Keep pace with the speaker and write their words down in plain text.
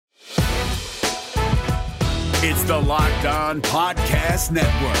It's the Locked On Podcast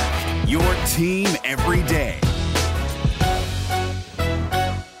Network, your team every day.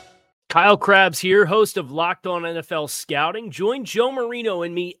 Kyle Krabs here, host of Locked On NFL Scouting. Join Joe Marino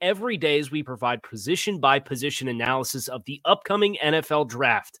and me every day as we provide position-by-position analysis of the upcoming NFL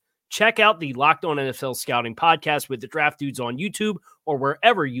Draft. Check out the Locked On NFL Scouting podcast with the Draft Dudes on YouTube or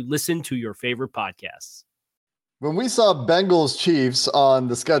wherever you listen to your favorite podcasts. When we saw Bengals Chiefs on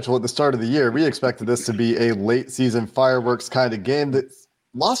the schedule at the start of the year, we expected this to be a late season fireworks kind of game that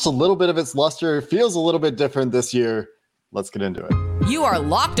lost a little bit of its luster, feels a little bit different this year. Let's get into it. You are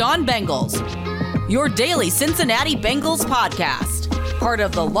Locked On Bengals, your daily Cincinnati Bengals podcast, part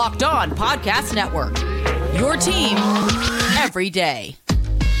of the Locked On Podcast Network, your team every day.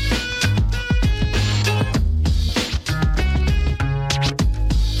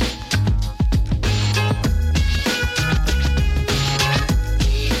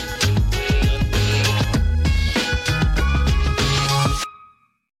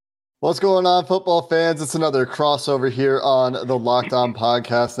 What's going on, football fans? It's another crossover here on the Locked On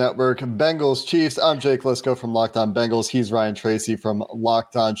Podcast Network. Bengals Chiefs. I'm Jake Lisco from Locked On Bengals. He's Ryan Tracy from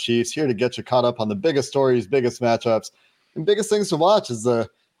Locked On Chiefs, here to get you caught up on the biggest stories, biggest matchups, and biggest things to watch as the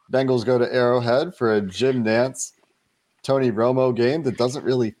Bengals go to Arrowhead for a Jim Nantz, Tony Romo game that doesn't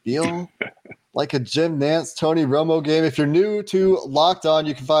really feel like a Jim Nantz, Tony Romo game. If you're new to Locked On,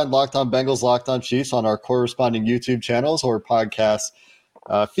 you can find Locked On Bengals, Locked On Chiefs on our corresponding YouTube channels or podcasts.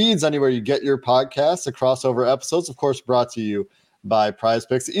 Feeds anywhere you get your podcasts. The crossover episodes, of course, brought to you by Prize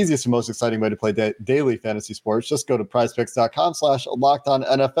Picks, the easiest and most exciting way to play daily fantasy sports. Just go to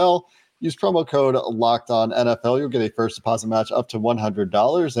prizepicks.com/LockedOnNFL. Use promo code LockedOnNFL. You'll get a first deposit match up to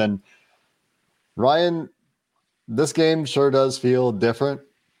 $100. And Ryan, this game sure does feel different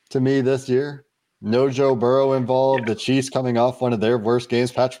to me this year. No Joe Burrow involved. The Chiefs coming off one of their worst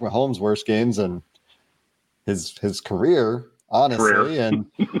games, Patrick Mahomes' worst games in his career. Honestly, and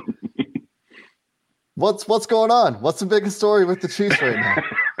what's going on? What's the biggest story with the Chiefs right now?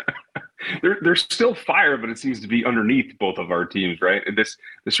 There's still fire, but it seems to be underneath both of our teams, right? This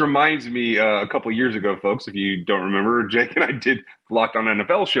reminds me a couple years ago, folks. If you don't remember, Jake and I did Locked On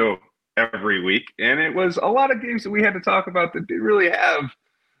NFL show every week, and it was a lot of games that we had to talk about that didn't really have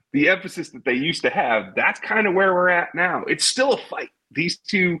the emphasis that they used to have. That's kind of where we're at now. It's still a fight. These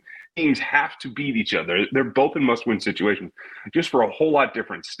two teams have to beat each other. They're both in must-win situations, just for a whole lot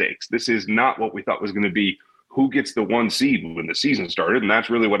different stakes. This is not what we thought was going to be who gets the one seed when the season started, and that's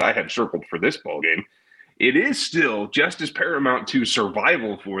really what I had circled for this ball game. It is still just as paramount to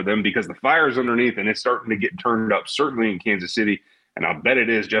survival for them because the fire's underneath and it's starting to get turned up, certainly in Kansas City, and I'll bet it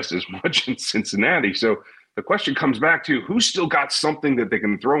is just as much in Cincinnati. So the question comes back to who's still got something that they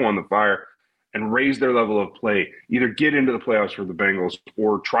can throw on the fire and raise their level of play, either get into the playoffs for the Bengals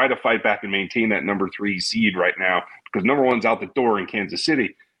or try to fight back and maintain that number 3 seed right now, because number 1's out the door in Kansas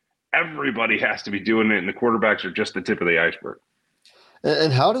City. Everybody has to be doing it, and the quarterbacks are just the tip of the iceberg.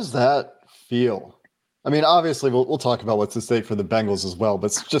 And how does that feel? I mean, obviously, we'll talk about what's at stake for the Bengals as well,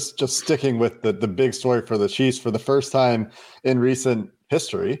 but just sticking with the big story for the Chiefs, for the first time in recent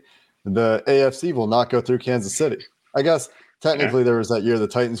history, the AFC will not go through Kansas City. I guess technically, there was that year the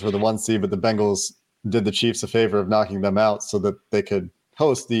Titans were the 1 seed, but the Bengals did the Chiefs a favor of knocking them out so that they could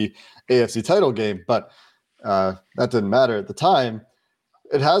host the AFC title game. But that didn't matter at the time.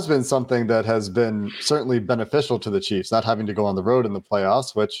 It has been something that has been certainly beneficial to the Chiefs, not having to go on the road in the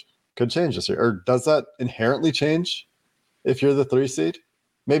playoffs, which could change this year. Or does that inherently change if you're the 3 seed?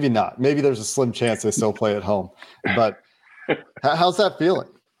 Maybe not. Maybe there's a slim chance they still play at home. But how's that feeling?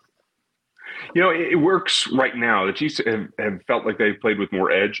 You know, it works right now. The Chiefs have felt like they've played with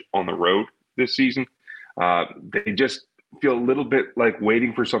more edge on the road this season. They just feel a little bit like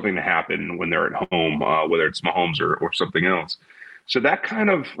waiting for something to happen when they're at home, whether it's Mahomes or something else. So that kind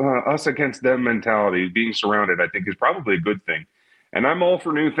of us against them mentality, being surrounded, I think is probably a good thing. And I'm all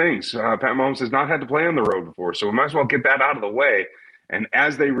for new things. Pat Mahomes has not had to play on the road before, so we might as well get that out of the way. And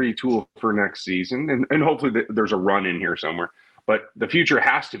as they retool for next season, and hopefully there's a run in here somewhere, but the future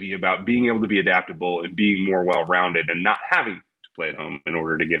has to be about being able to be adaptable and being more well-rounded and not having to play at home in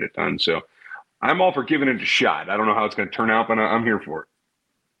order to get it done. So I'm all for giving it a shot. I don't know how it's going to turn out, but I'm here for it.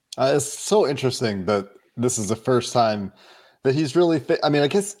 It's so interesting that this is the first time that he's really I mean, I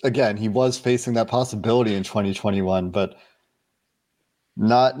guess, again, he was facing that possibility in 2021, but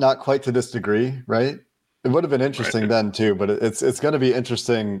not quite to this degree, right? It would have been interesting then too, but it's going to be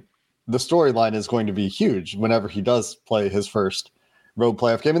interesting. The storyline is going to be huge whenever he does play his first road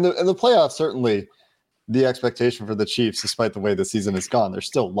playoff game. In the playoffs, certainly the expectation for the Chiefs, despite the way the season has gone, there's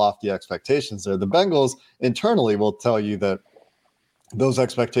still lofty expectations there. The Bengals internally will tell you that those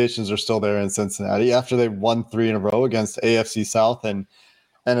expectations are still there in Cincinnati after they won 3 in a row against AFC South and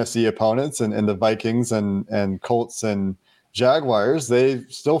NFC opponents and the Vikings and Colts and Jaguars. They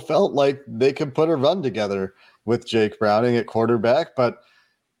still felt like they could put a run together with Jake Browning at quarterback, but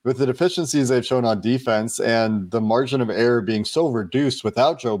with the deficiencies they've shown on defense and the margin of error being so reduced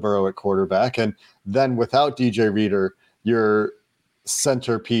without Joe Burrow at quarterback, and then without DJ Reader, your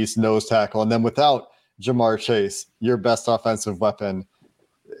centerpiece nose tackle, and then without Jamar Chase, your best offensive weapon,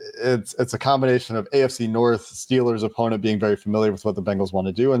 it's a combination of AFC North Steelers opponent being very familiar with what the Bengals want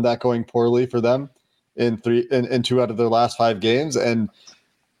to do, and that going poorly for them in 2 out of their last 5 games, and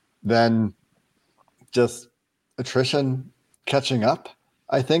then just attrition catching up,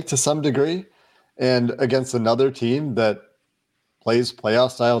 I think, to some degree, and against another team that plays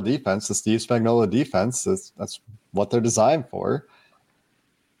playoff style defense, the Steve Spagnuolo defense. That's what they're designed for.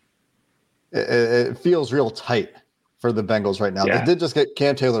 It feels real tight for the Bengals right now. Yeah. They did just get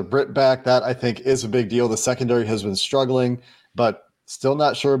Cam Taylor-Britt back. That, I think, is a big deal. The secondary has been struggling, but still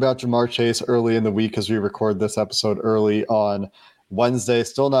not sure about Jamar Chase early in the week as we record this episode early on Wednesday.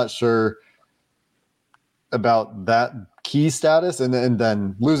 Still not sure about that key status. And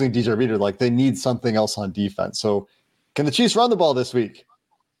then losing DJ Reader, like, they need something else on defense. So can the Chiefs run the ball this week?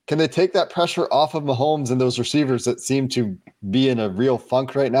 Can they take that pressure off of Mahomes and those receivers that seem to be in a real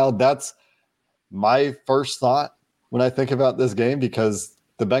funk right now? That's my first thought when I think about this game, because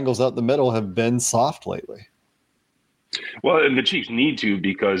the Bengals out the middle have been soft lately. Well, and the Chiefs need to,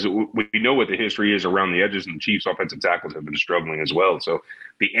 because we know what the history is around the edges, and the Chiefs' offensive tackles have been struggling as well. So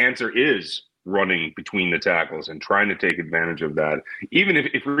the answer is running between the tackles and trying to take advantage of that. Even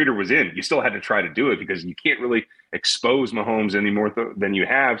if Reader was in, you still had to try to do it, because you can't really expose Mahomes any more than you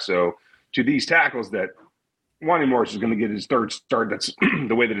have. So to these tackles, that Wanya Morris is going to get his third start. That's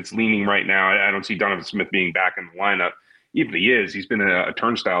the way that it's leaning right now. I don't see Donovan Smith being back in the lineup. Even if he is, he's been a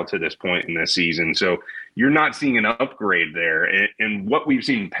turnstile to this point in this season. So you're not seeing an upgrade there. And what we've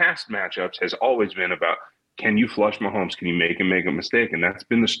seen in past matchups has always been about, can you flush Mahomes? Can you make him make a mistake? And that's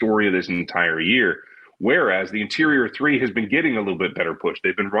been the story of this entire year. Whereas the interior 3 has been getting a little bit better push.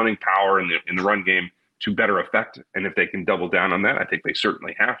 They've been running power in the run game to better effect. And if they can double down on that, I think they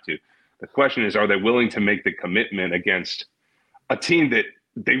certainly have to. The question is, are they willing to make the commitment against a team that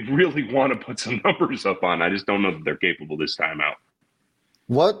they really want to put some numbers up on? I just don't know that they're capable this time out.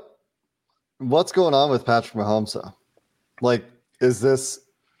 What's going on with Patrick Mahomes, though? Like, is this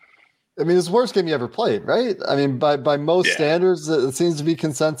 – I mean, it's the worst game you ever played, right? I mean, by most standards, it seems to be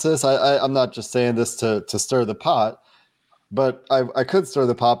consensus. I'm not just saying this to stir the pot, but I could stir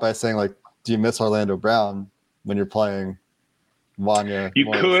the pot by saying, like, do you miss Orlando Brown when you're playing Wanya? You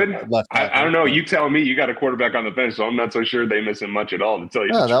could. I don't know. You tell me. You got a quarterback on the bench, so I'm not so sure they miss him much at all, to tell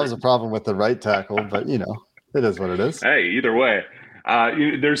you. Yeah, that was a problem with the right tackle, but, you know, it is what it is. Hey, either way,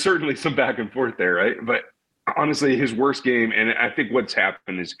 there's certainly some back and forth there, right? But honestly, his worst game, and I think what's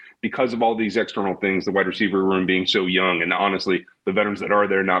happened is because of all these external things, the wide receiver room being so young, and honestly, the veterans that are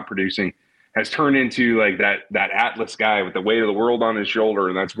there not producing, has turned into like that Atlas guy with the weight of the world on his shoulder,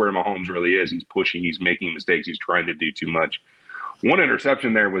 and that's where Mahomes really is. He's pushing, he's making mistakes, he's trying to do too much. One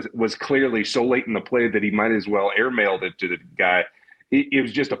interception there was clearly so late in the play that he might as well airmailed it to the guy. It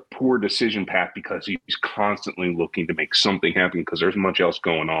was just a poor decision path, because he's constantly looking to make something happen, because there's much else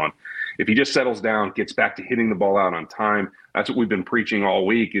going on. If he just settles down, gets back to hitting the ball out on time, that's what we've been preaching all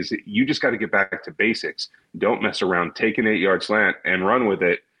week, is that you just got to get back to basics. Don't mess around. Take an 8-yard slant and run with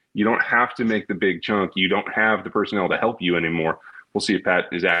it. You don't have to make the big chunk. You don't have the personnel to help you anymore. We'll see if Pat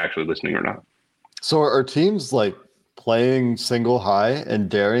is actually listening or not. So are teams like playing single high and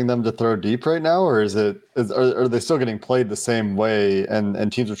daring them to throw deep right now, or are they still getting played the same way,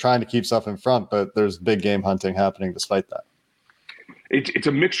 and teams are trying to keep stuff in front, but there's big game hunting happening despite that? It's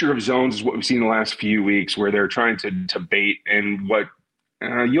a mixture of zones is what we've seen the last few weeks, where they're trying to bait, and what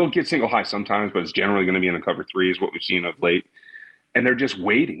you'll get single high sometimes, but it's generally going to be in the cover 3 is what we've seen of late. And they're just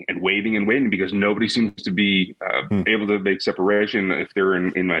waiting and waiting and waiting, because nobody seems to be able to make separation. If they're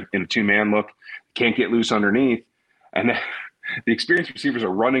in a 2-man look, can't get loose underneath. And the experienced receivers are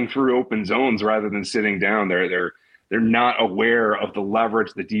running through open zones rather than sitting down. They're not aware of the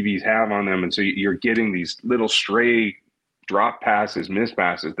leverage the DBs have on them. And so you're getting these little stray drop passes, miss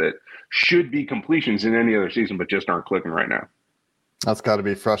passes that should be completions in any other season, but just aren't clicking right now. That's got to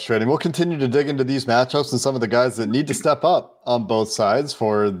be frustrating. We'll continue to dig into these matchups and some of the guys that need to step up on both sides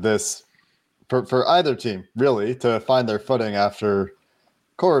for either team, really, to find their footing after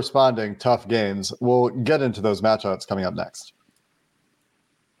corresponding tough games. We'll get into those matchups coming up next.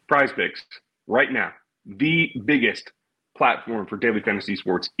 Prize Picks, right now, the biggest platform for daily fantasy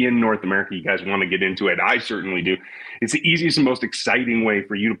sports in North America. You guys want to get into it. I certainly do. It's the easiest and most exciting way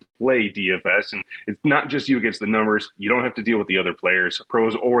for you to play DFS. And it's not just you against the numbers. You don't have to deal with the other players,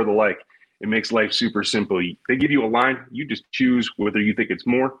 pros or the like. It makes life super simple. They give you a line. You just choose whether you think it's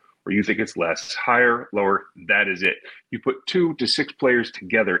more or you think it's less, higher, lower. That is it. You put 2 to 6 players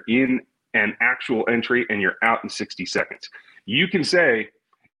together in an actual entry and you're out in 60 seconds. You can say,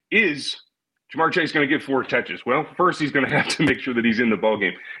 is Jamar Chase going to get 4 catches? Well, first he's going to have to make sure that he's in the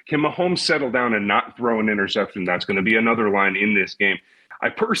ballgame. Can Mahomes settle down and not throw an interception? That's going to be another line in this game. I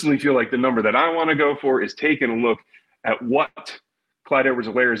personally feel like the number that I want to go for is taking a look at what Clyde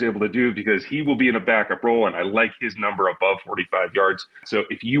Edwards-Helaire is able to do, because he will be in a backup role, and I like his number above 45 yards. So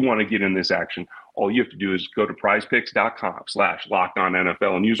if you want to get in this action, all you have to do is go to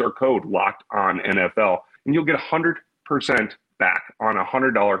prizepicks.com/LockedOnNFL and use our code LockedOnNFL, and you'll get 100% back on a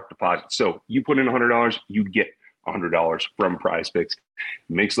 $100 deposit. So you put in $100, you get $100 from PrizePicks. It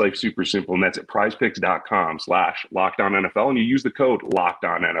makes life super simple, and that's at prizepicks.com/LockedOnNFL, and you use the code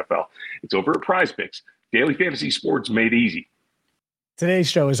LockedOnNFL. It's over at PrizePicks. Daily fantasy sports made easy. Today's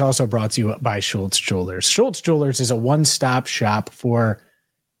show is also brought to you by Schultz Jewelers. Schultz Jewelers is a one-stop shop for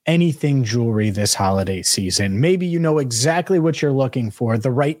anything jewelry this holiday season. Maybe you know exactly what you're looking for,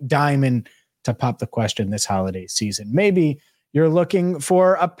 the right diamond to pop the question this holiday season. Maybe you're looking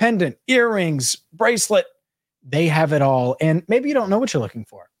for a pendant, earrings, bracelet. They have it all. And maybe you don't know what you're looking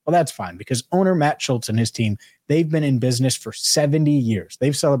for. Well, that's fine, because owner Matt Schultz and his team, they've been in business for 70 years.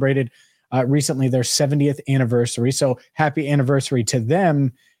 They've celebrated recently their 70th anniversary. So happy anniversary to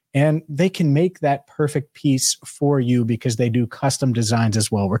them. And they can make that perfect piece for you because they do custom designs as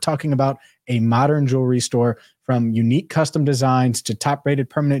well. We're talking about a modern jewelry store, from unique custom designs to top-rated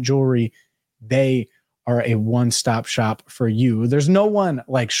permanent jewelry. They are a one-stop shop for you. There's no one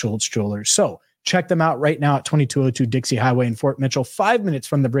like Schultz Jewelers. So check them out right now at 2202 Dixie Highway in Fort Mitchell, 5 minutes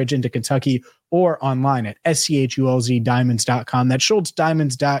from the bridge into Kentucky, or online at schulzdiamonds.com. That's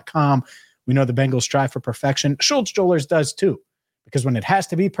schultzdiamonds.com. We know the Bengals strive for perfection. Schultz Jewelers does too, because when it has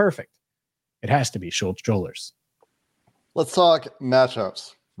to be perfect, it has to be Schultz Jewelers. Let's talk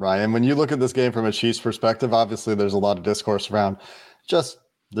matchups, Ryan. When you look at this game from a Chiefs perspective, obviously there's a lot of discourse around just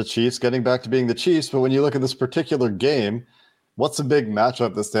the Chiefs getting back to being the Chiefs. But when you look at this particular game, what's a big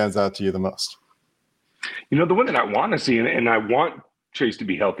matchup that stands out to you the most? You know, the one that I want to see, and I want Chase to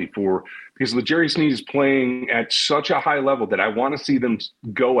be healthy for, because L'Jarius Sneed is playing at such a high level that I want to see them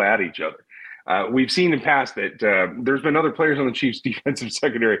go at each other. We've seen in the past that there's been other players on the Chiefs defensive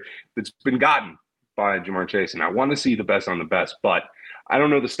secondary that's been gotten by Jamar Chase, and I want to see the best on the best, but I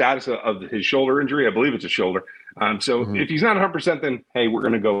don't know the status of his shoulder injury. I believe it's a shoulder. If he's not 100%, then, hey, we're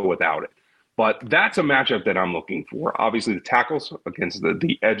going to go without it. But that's a matchup that I'm looking for. Obviously, the tackles against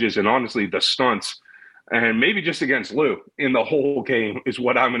the edges, and honestly, the stunts, and maybe just against Lou in the whole game is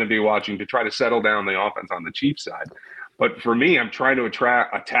what I'm going to be watching to try to settle down the offense on the Chiefs side. But for me, I'm trying to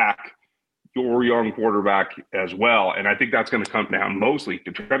attack your young quarterback as well. And I think that's going to come down mostly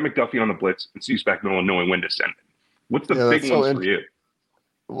to Trent McDuffie on the blitz and C-Spec Nolan knowing when to send it. What's the big ones for you?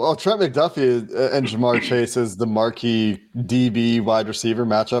 Well, Trent McDuffie and Jamar Chase is the marquee DB wide receiver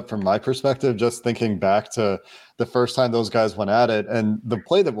matchup from my perspective, just thinking back to the first time those guys went at it. And the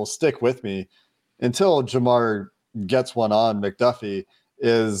play that will stick with me until Jamar gets one on McDuffie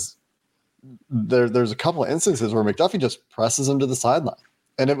is there's a couple of instances where McDuffie just presses him to the sideline.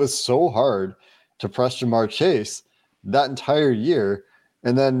 And it was so hard to press Jamar Chase that entire year.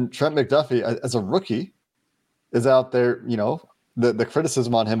 And then Trent McDuffie, as a rookie, is out there, you know, the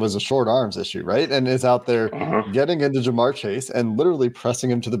criticism on him was a short arms issue, right? And is out there getting into Jamar Chase and literally pressing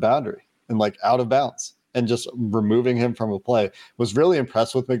him to the boundary and like out of bounds and just removing him from a play. Was really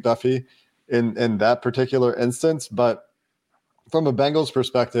impressed with McDuffie in that particular instance. But from a Bengals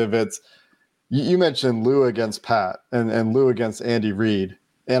perspective, it's, you mentioned Lou against Pat and Lou against Andy Reid,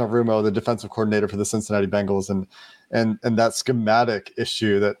 Anarumo, the defensive coordinator for the Cincinnati Bengals, and that schematic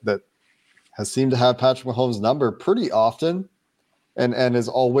issue that has seemed to have Patrick Mahomes' number pretty often. And is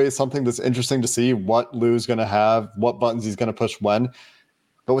always something that's interesting to see what Lou's going to have, what buttons he's going to push when.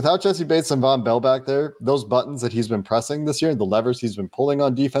 But without Jesse Bates and Von Bell back there, those buttons that he's been pressing this year, the levers he's been pulling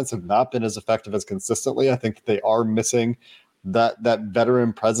on defense have not been as effective as consistently. I think that they are missing that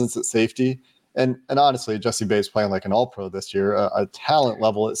veteran presence at safety. And honestly, Jesse Bates playing like an all-pro this year, a talent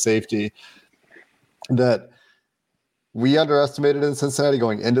level at safety that we underestimated in Cincinnati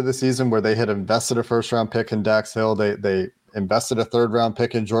going into the season, where they had invested a first-round pick in Dax Hill. They invested a third-round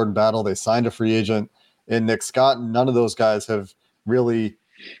pick in Jordan Battle. They signed a free agent in Nick Scott. And none of those guys have really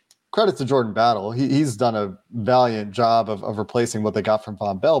 – credit to Jordan Battle. He's done a valiant job of replacing what they got from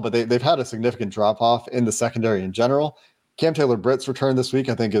Von Bell, but they've had a significant drop-off in the secondary in general. Cam Taylor-Britt's return this week,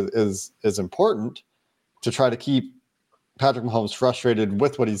 I think, is important to try to keep Patrick Mahomes frustrated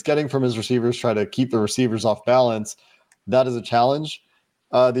with what he's getting from his receivers, try to keep the receivers off balance. That is a challenge.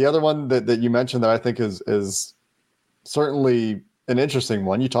 The other one that you mentioned that I think is certainly an interesting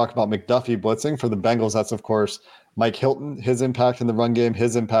one. You talk about McDuffie blitzing for the Bengals. That's, of course, Mike Hilton, his impact in the run game,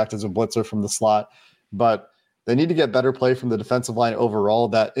 his impact as a blitzer from the slot. But they need to get better play from the defensive line overall.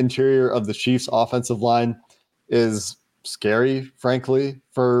 That interior of the Chiefs' offensive line is scary, frankly,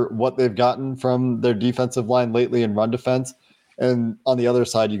 for what they've gotten from their defensive line lately in run defense. And on the other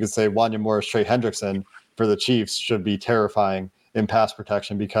side, you could say Wanya Morris, Trey Hendrickson for the Chiefs should be terrifying in pass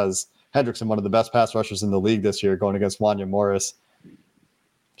protection, because Hendrickson, one of the best pass rushers in the league this year, going against Wanya Morris,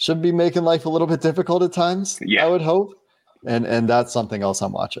 should be making life a little bit difficult at times, I would hope. And that's something else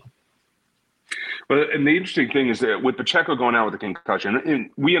I'm watching. Well, and the interesting thing is that with Pacheco going out with a concussion, and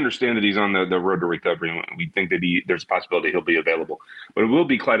we understand that he's on the road to recovery, and we think that there's a possibility he'll be available. But it will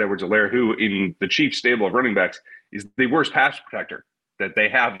be Clyde Edwards-Helaire, who in the Chiefs stable of running backs is the worst pass protector that they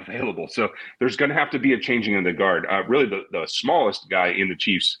have available. So there's going to have to be a changing of the guard. Really, the smallest guy in the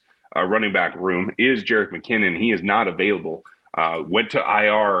Chiefs running back room is Jerick McKinnon. He is not available. Went to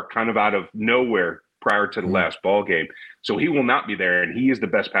IR kind of out of nowhere prior to the last ball game. So he will not be there, and he is the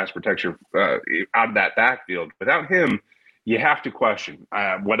best pass protector out of that backfield. Without him, you have to question.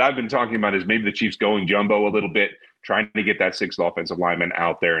 What I've been talking about is maybe the Chiefs going jumbo a little bit, trying to get that sixth offensive lineman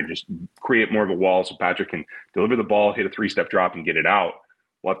out there and just create more of a wall so Patrick can deliver the ball, hit a three-step drop, and get it out.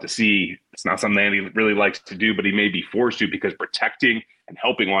 We'll have to see. It's not something that he really likes to do, but he may be forced to, because protecting and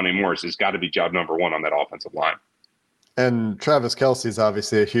helping Wanya Morris has got to be job number one on that offensive line. And Travis Kelce is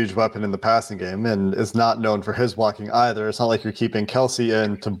obviously a huge weapon in the passing game and is not known for his blocking either. It's not like you're keeping Kelce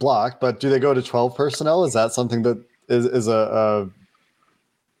in to block, but do they go to 12 personnel? Is that something that is a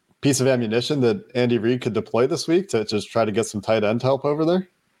piece of ammunition that Andy Reid could deploy this week to just try to get some tight end help over there?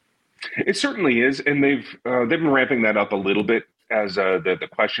 It certainly is, and they've been ramping that up a little bit as the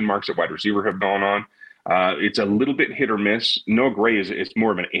question marks at wide receiver have gone on. It's a little bit hit or miss. Noah Gray is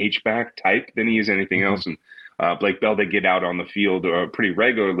more of an H-back type than he is anything else, and Blake Bell, they get out on the field pretty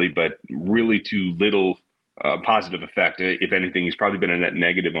regularly, but really too little positive effect. If anything, he's probably been a net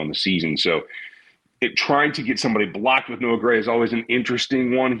negative on the season. So trying to get somebody blocked with Noah Gray is always an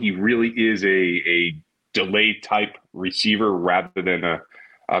interesting one. He really is a delay type receiver rather than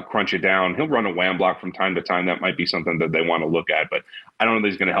a crunch it down. He'll run a wham block from time to time. That might be something that they want to look at, but I don't know that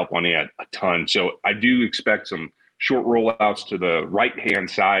he's going to help Wanya a ton. So I do expect some short rollouts to the right-hand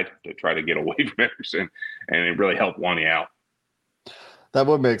side to try to get away from Anderson and really help Wanya out. That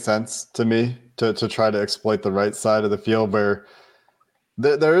would make sense to me, to try to exploit the right side of the field, where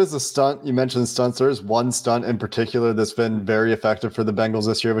there is a stunt. You mentioned stunts. There is one stunt in particular that's been very effective for the Bengals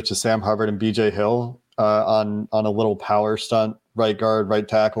this year, which is Sam Hubbard and BJ Hill on a little power stunt, right guard, right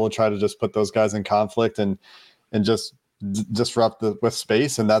tackle, try to just put those guys in conflict and just disrupt with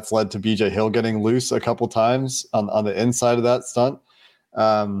space, and that's led to BJ Hill getting loose a couple times on the inside of that stunt.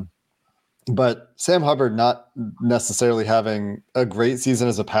 But Sam Hubbard not necessarily having a great season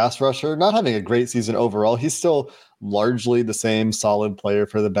as a pass rusher, not having a great season overall. He's still largely the same solid player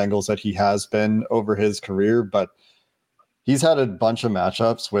for the Bengals that he has been over his career, but he's had a bunch of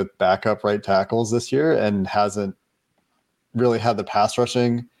matchups with backup right tackles this year and hasn't really had the pass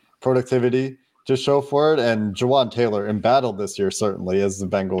rushing productivity to show for it. And Jawan Taylor embattled this year, certainly, as the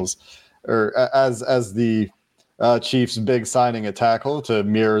Bengals, or as the Chiefs' big signing at tackle to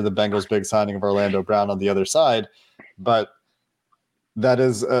mirror the Bengals' big signing of Orlando Brown on the other side. But that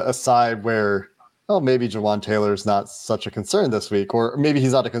is a side where, maybe Jawan Taylor is not such a concern this week, or maybe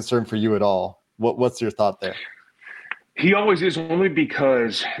he's not a concern for you at all. What's your thought there? He always is, only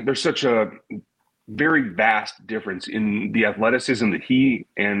because there's such a very vast difference in the athleticism that he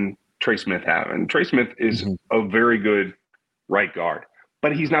and Trey Smith have. And Trey Smith is a very good right guard,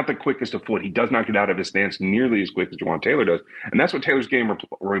 but he's not the quickest of foot. He does not get out of his stance nearly as quick as Jawan Taylor does. And that's what Taylor's game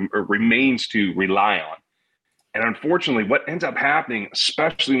remains to rely on. And unfortunately, what ends up happening,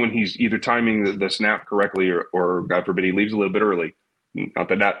 especially when he's either timing the snap correctly or God forbid, he leaves a little bit early. Not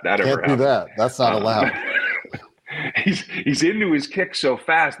that ever happens. Can't do that. That's not allowed. He's into his kick so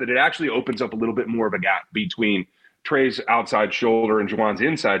fast that it actually opens up a little bit more of a gap between Trey's outside shoulder and Jawan's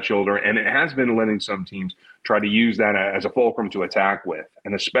inside shoulder, and it has been letting some teams try to use that as a fulcrum to attack with.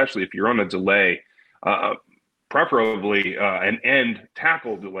 And especially if you're on a delay, preferably an end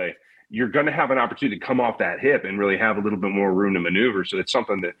tackle delay, you're going to have an opportunity to come off that hip and really have a little bit more room to maneuver. So it's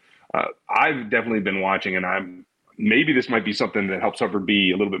something that I've definitely been watching, and maybe this might be something that helps Hubbard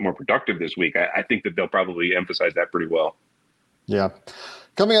be a little bit more productive this week. I think that they'll probably emphasize that pretty well. Yeah.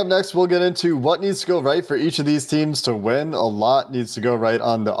 Coming up next, we'll get into what needs to go right for each of these teams to win. A lot needs to go right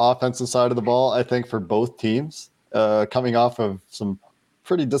on the offensive side of the ball, I think, for both teams, coming off of some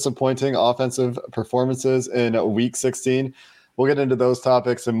pretty disappointing offensive performances in Week 16. We'll get into those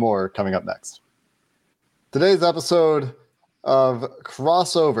topics and more coming up next. Today's episode of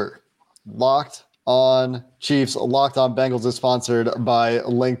Crossover Locked on Chiefs, Locked on Bengals is sponsored by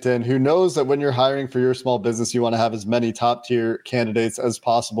LinkedIn, who knows that when you're hiring for your small business, you want to have as many top tier candidates as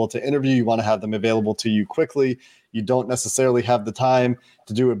possible to interview. You want to have them available to you quickly. You don't necessarily have the time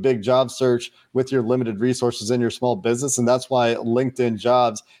to do a big job search with your limited resources in your small business. And that's why LinkedIn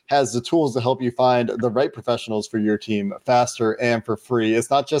Jobs has the tools to help you find the right professionals for your team faster and for free. It's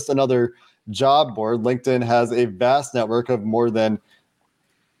not just another job board. LinkedIn has a vast network of more than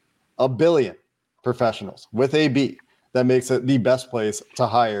 1 billion professionals with a B that makes it the best place to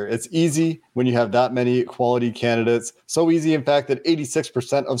hire. It's easy when you have that many quality candidates. So easy, in fact, that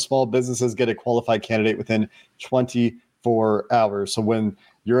 86% of small businesses get a qualified candidate within 24 hours. So when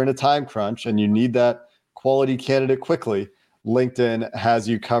you're in a time crunch and you need that quality candidate quickly, LinkedIn has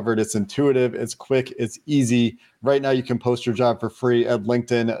you covered. It's intuitive, it's quick, it's easy. Right now, you can post your job for free at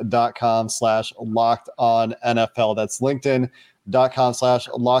linkedin.com/lockedonnfl. That's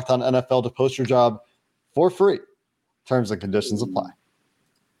linkedin.com/lockedonnfl to post your job for free. Terms and conditions apply.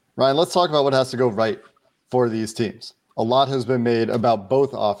 Ryan, let's talk about what has to go right for these teams. A lot has been made about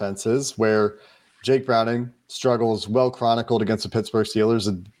both offenses, where Jake Browning struggles well chronicled against the Pittsburgh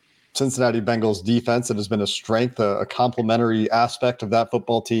Steelers, a Cincinnati Bengals defense that has been a strength, a complementary aspect of that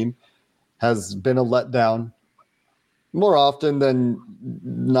football team, has been a letdown more often than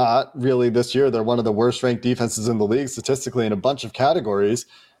not. Really, this year, they're one of the worst ranked defenses in the league statistically in a bunch of categories.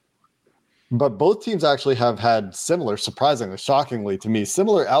 But both teams actually have had similar, surprisingly, shockingly to me,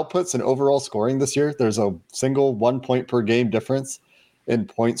 similar outputs and overall scoring this year. There's a single 1 point per game difference in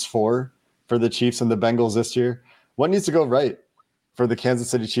points for the Chiefs and the Bengals this year. What needs to go right for the Kansas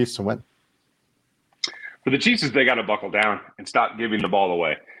City Chiefs to win? For the Chiefs, is they got to buckle down and stop giving the ball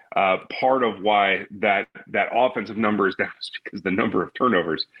away. Part of why that offensive number is down is because the number of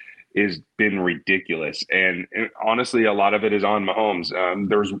turnovers has been ridiculous. And honestly, a lot of it is on Mahomes.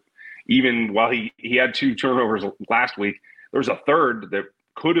 There's even while he had 2 turnovers last week, there was a third that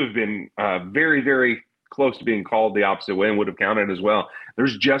could have been very, very close to being called the opposite way and would have counted as well.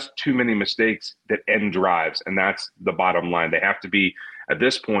 There's just too many mistakes that end drives, and that's the bottom line. They have to be, at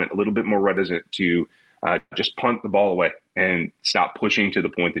this point, a little bit more reticent to just punt the ball away and stop pushing to the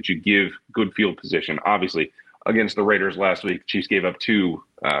point that you give good field position. Obviously, against the Raiders last week, Chiefs gave up 2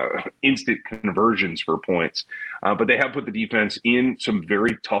 instant conversions for points. But they have put the defense in some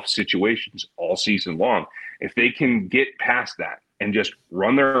very tough situations all season long. If they can get past that and just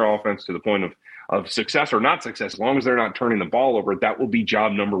run their offense to the point of success or not success, as long as they're not turning the ball over, that will be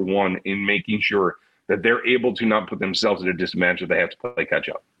job number 1 in making sure that they're able to not put themselves at a disadvantage if they have to play catch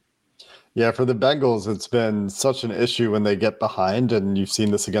up. Yeah, for the Bengals, it's been such an issue when they get behind, and you've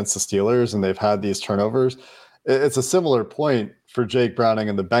seen this against the Steelers, and they've had these turnovers. It's a similar point for Jake Browning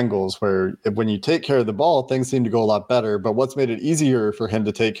and the Bengals, where when you take care of the ball, things seem to go a lot better. But what's made it easier for him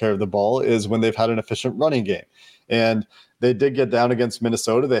to take care of the ball is when they've had an efficient running game. And they did get down against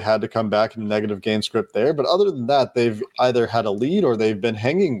Minnesota. They had to come back in a negative game script there. But other than that, they've either had a lead or they've been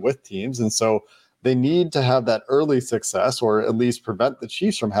hanging with teams. And so they need to have that early success, or at least prevent the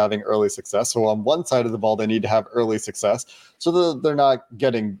Chiefs from having early success. So on one side of the ball, they need to have early success so that they're not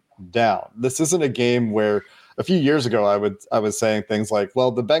getting down. This isn't a game where a few years ago I was saying things like, well,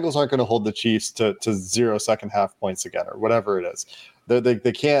 the Bengals aren't going to hold the Chiefs to 0 second half points again, or whatever it is.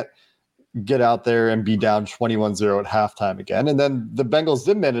 They can't get out there and be down 21-0 at halftime again. And then the Bengals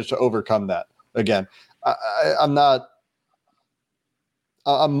did manage to overcome that again.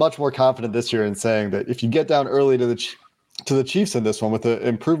 I'm much more confident this year in saying that if you get down early to the Chiefs in this one, with the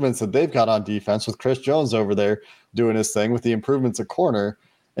improvements that they've got on defense, with Chris Jones over there doing his thing, with the improvements at corner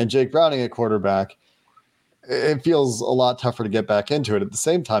and Jake Browning at quarterback, it feels a lot tougher to get back into it. At the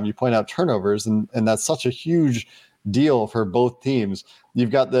same time, you point out turnovers, and that's such a huge deal for both teams.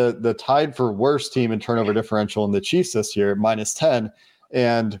 You've got the tied for worst team in turnover differential in the Chiefs this year, -10,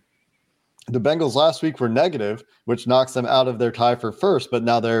 and the Bengals last week were negative, which knocks them out of their tie for first, but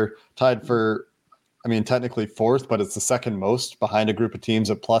now they're tied for, technically fourth, but it's the second most behind a group of teams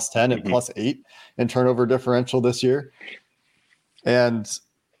at +10 and +8 in turnover differential this year. And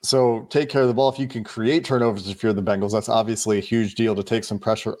so take care of the ball. If you can create turnovers, if you're the Bengals, that's obviously a huge deal to take some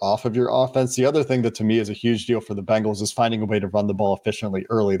pressure off of your offense. The other thing that to me is a huge deal for the Bengals is finding a way to run the ball efficiently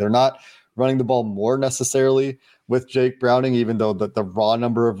early. They're not running the ball more necessarily with Jake Browning, even though the raw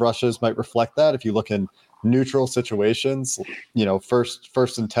number of rushes might reflect that. If you look in neutral situations,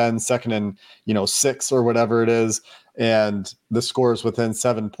 first and 10, second and 6 or whatever it is, and the score is within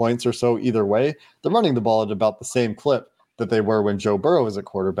 7 points or so either way, they're running the ball at about the same clip that they were when Joe Burrow was at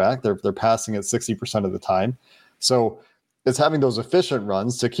quarterback. They're passing it 60% of the time. So it's having those efficient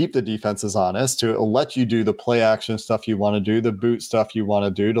runs to keep the defenses honest, to let you do the play action stuff you want to do, the boot stuff you want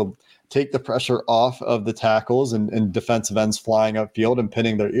to do, to take the pressure off of the tackles and defensive ends flying upfield and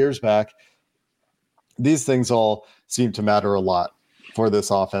pinning their ears back. These things all seem to matter a lot for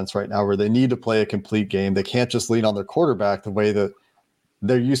this offense right now, where they need to play a complete game. They can't just lean on their quarterback the way that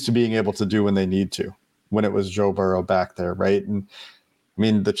they're used to being able to do when they need to, when it was Joe Burrow back there, right? And I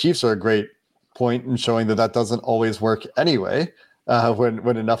mean, the Chiefs are a great point in showing that doesn't always work anyway,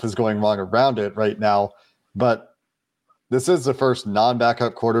 when enough is going wrong around it right now. But this is the first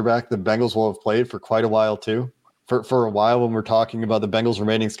non-backup quarterback the Bengals will have played for quite a while too. For a while, when we're talking about the Bengals'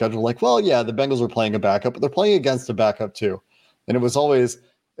 remaining schedule, like, well, yeah, the Bengals are playing a backup, but they're playing against a backup too. And it was always,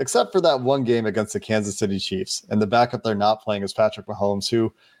 except for that one game against the Kansas City Chiefs, and the backup they're not playing is Patrick Mahomes,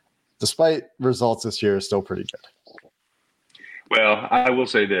 who, despite results this year, is still pretty good. Well, I will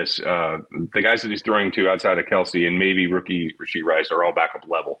say this. The guys that he's throwing to outside of Kelsey and maybe rookie Rashee Rice are all backup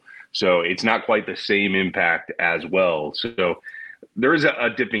level. So it's not quite the same impact as well. So there is a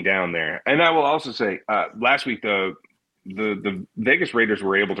dipping down there. And I will also say last week, the Vegas Raiders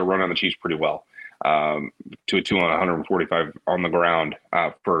were able to run on the Chiefs pretty well, to a 2 on 145 on the ground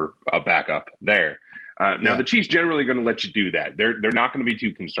for a backup there. Now, the Chiefs generally going to let you do that. They're not going to be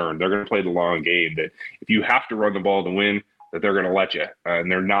too concerned. They're going to play the long game, that if you have to run the ball to win, that they're going to let you,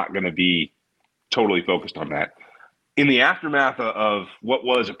 and they're not going to be totally focused on that. In the aftermath of what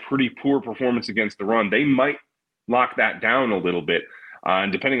was a pretty poor performance against the run, they might lock that down a little bit.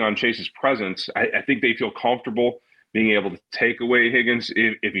 And depending on Chase's presence, I think they feel comfortable being able to take away Higgins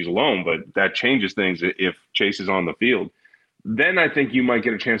if he's alone, but that changes things if Chase is on the field. Then I think you might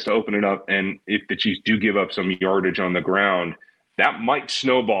get a chance to open it up, and if the Chiefs do give up some yardage on the ground, that might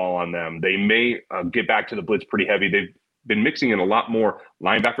snowball on them. They may get back to the blitz pretty heavy. They've been mixing in a lot more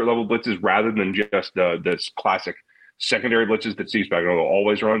linebacker level blitzes rather than just this classic secondary blitzes that Steve Spagnuolo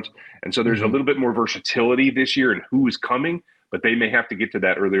always runs. And so there's a little bit more versatility this year in who is coming, but they may have to get to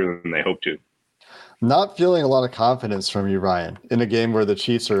that earlier than they hope to. Not feeling a lot of confidence from you, Ryan, in a game where the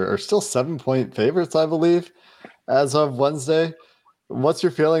Chiefs are still 7-point favorites, I believe, as of Wednesday. What's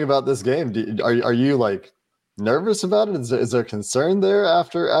your feeling about this game? Are you like nervous about it? Is there concern there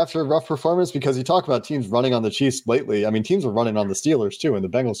after a rough performance? Because you talk about teams running on the Chiefs lately. I mean, teams were running on the Steelers too, and the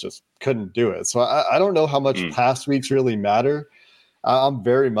Bengals just couldn't do it. So I don't know how much past weeks really matter. I'm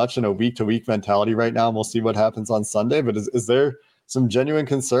very much in a week-to-week mentality right now, and we'll see what happens on Sunday. But is there some genuine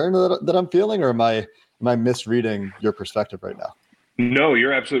concern that I'm feeling, or am I misreading your perspective right now? No,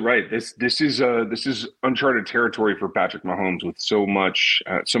 you're absolutely right. This is uncharted territory for Patrick Mahomes, with so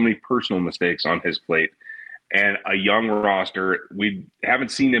many personal mistakes on his plate. And a young roster, we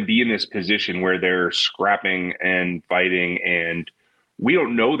haven't seen them be in this position where they're scrapping and fighting, and we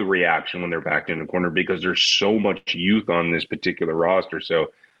don't know the reaction when they're backed in the corner because there's so much youth on this particular roster. So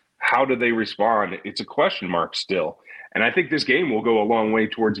how do they respond? It's a question mark still. And I think this game will go a long way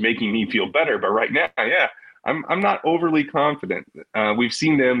towards making me feel better. But right now, I'm not overly confident. We've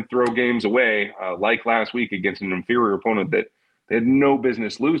seen them throw games away, like last week against an inferior opponent that they had no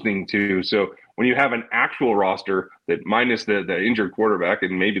business losing to. So when you have an actual roster that, minus the injured quarterback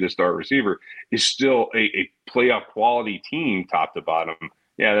and maybe the star receiver, is still a playoff quality team top to bottom,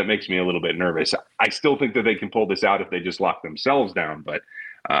 that makes me a little bit nervous. I still think that they can pull this out if they just lock themselves down. But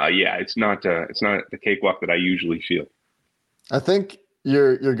it's not the cakewalk that I usually feel. I think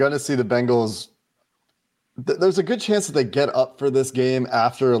you're going to see the Bengals. There's a good chance that they get up for this game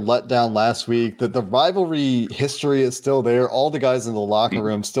after a letdown last week, that the rivalry history is still there. All the guys in the locker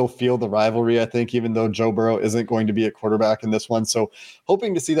room still feel the rivalry, I think, even though Joe Burrow isn't going to be a quarterback in this one. So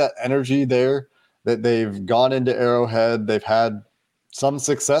hoping to see that energy there, that they've gone into Arrowhead. They've had some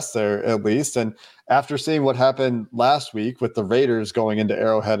success there at least. And after seeing what happened last week with the Raiders going into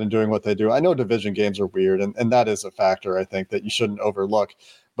Arrowhead and doing what they do, I know division games are weird, and that is a factor, I think, that you shouldn't overlook.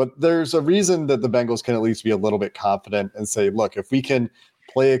 But there's a reason that the Bengals can at least be a little bit confident and say, look, if we can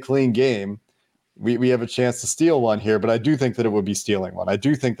play a clean game, we have a chance to steal one here. But I do think that it would be stealing one. I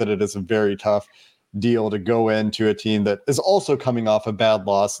do think that it is a very tough deal to go into a team that is also coming off a bad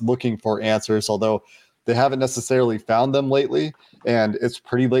loss, looking for answers, although they haven't necessarily found them lately. And it's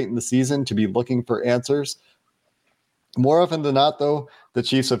pretty late in the season to be looking for answers. More often than not, though, the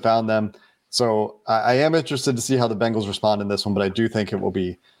Chiefs have found them. So I am interested to see how the Bengals respond in this one, but I do think it will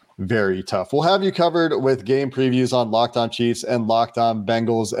be very tough. We'll have you covered with game previews on Locked On Chiefs and Locked On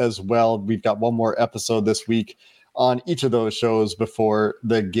Bengals as well. We've got one more episode this week on each of those shows before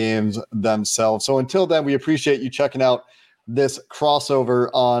the games themselves. So until then, we appreciate you checking out this crossover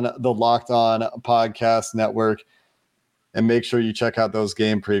on the Locked On Podcast Network. And make sure you check out those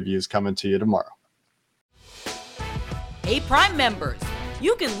game previews coming to you tomorrow. Hey, Prime members,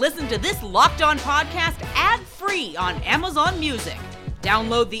 you can listen to this Locked On podcast ad-free on Amazon Music.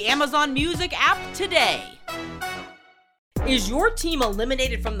 Download the Amazon Music app today. Is your team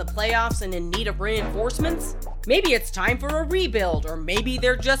eliminated from the playoffs and in need of reinforcements? Maybe it's time for a rebuild, or maybe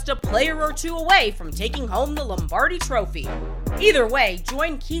they're just a player or two away from taking home the Lombardi Trophy. Either way,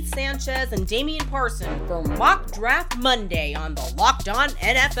 join Keith Sanchez and Damian Parson for Mock Draft Monday on the Locked On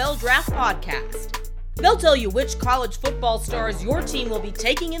NFL Draft Podcast. They'll tell you which college football stars your team will be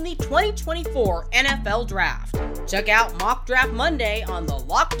taking in the 2024 NFL Draft. Check out Mock Draft Monday on the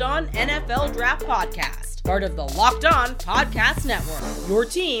Locked On NFL Draft Podcast, part of the Locked On Podcast Network, your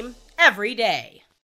team every day.